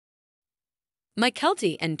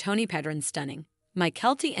Mykelti and Tony pattern stunning.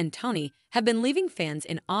 Mykelti and Tony have been leaving fans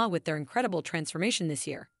in awe with their incredible transformation this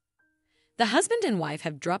year. The husband and wife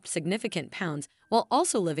have dropped significant pounds while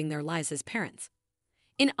also living their lives as parents.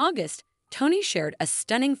 In August, Tony shared a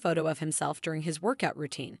stunning photo of himself during his workout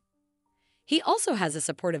routine. He also has a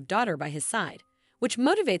supportive daughter by his side, which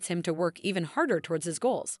motivates him to work even harder towards his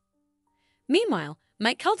goals. Meanwhile,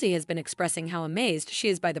 Mykelti has been expressing how amazed she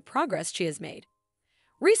is by the progress she has made.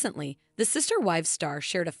 Recently, the Sister Wives star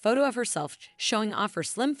shared a photo of herself showing off her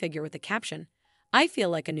slim figure with the caption, "I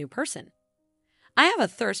feel like a new person. I have a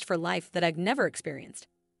thirst for life that I've never experienced.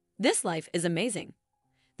 This life is amazing.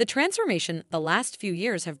 The transformation the last few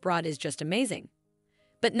years have brought is just amazing."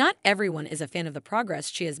 But not everyone is a fan of the progress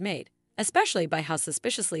she has made, especially by how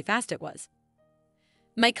suspiciously fast it was.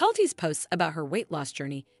 Mykelti's posts about her weight loss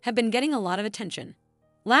journey have been getting a lot of attention.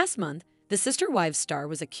 Last month, the Sister Wives star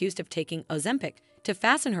was accused of taking Ozempic to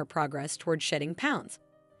fasten her progress toward shedding pounds.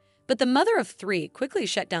 But the mother of three quickly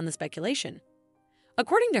shut down the speculation.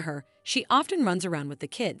 According to her, she often runs around with the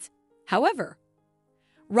kids. However,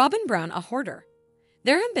 Robin Brown, a hoarder.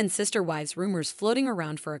 There have been Sister Wives rumors floating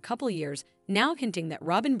around for a couple years now hinting that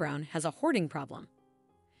Robin Brown has a hoarding problem.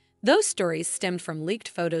 Those stories stemmed from leaked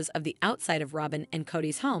photos of the outside of Robin and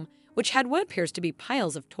Cody's home, which had what appears to be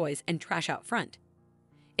piles of toys and trash out front.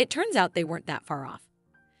 It turns out they weren't that far off.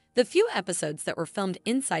 The few episodes that were filmed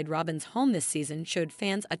inside Robin's home this season showed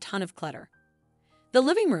fans a ton of clutter. The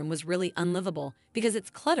living room was really unlivable because it's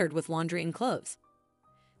cluttered with laundry and clothes.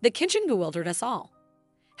 The kitchen bewildered us all.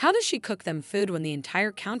 How does she cook them food when the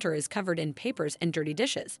entire counter is covered in papers and dirty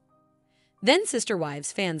dishes? Then Sister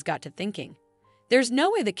Wives fans got to thinking, there's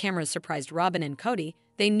no way the cameras surprised Robin and Cody,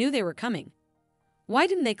 they knew they were coming. Why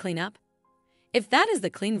didn't they clean up? If that is the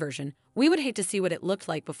clean version, we would hate to see what it looked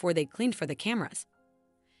like before they cleaned for the cameras.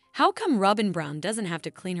 How come Robin Brown doesn't have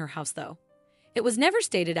to clean her house though? It was never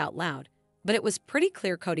stated out loud, but it was pretty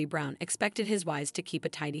clear Cody Brown expected his wives to keep a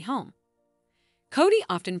tidy home. Cody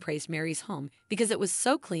often praised Mary's home because it was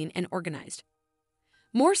so clean and organized.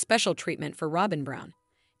 More special treatment for Robin Brown.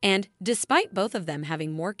 And despite both of them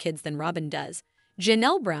having more kids than Robin does,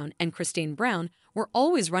 Janelle Brown and Christine Brown were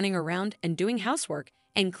always running around and doing housework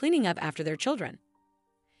and cleaning up after their children.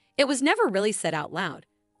 It was never really said out loud,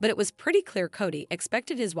 but it was pretty clear Cody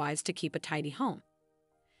expected his wives to keep a tidy home.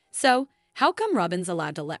 So, how come Robin's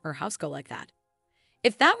allowed to let her house go like that?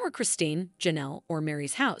 If that were Christine, Janelle, or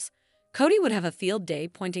Mary's house, Cody would have a field day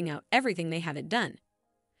pointing out everything they haven't done.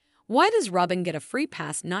 Why does Robin get a free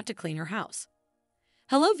pass not to clean her house?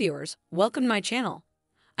 Hello viewers, welcome to my channel.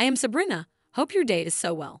 I am Sabrina, hope your day is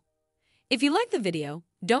so well. If you like the video,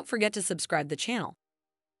 don't forget to subscribe the channel.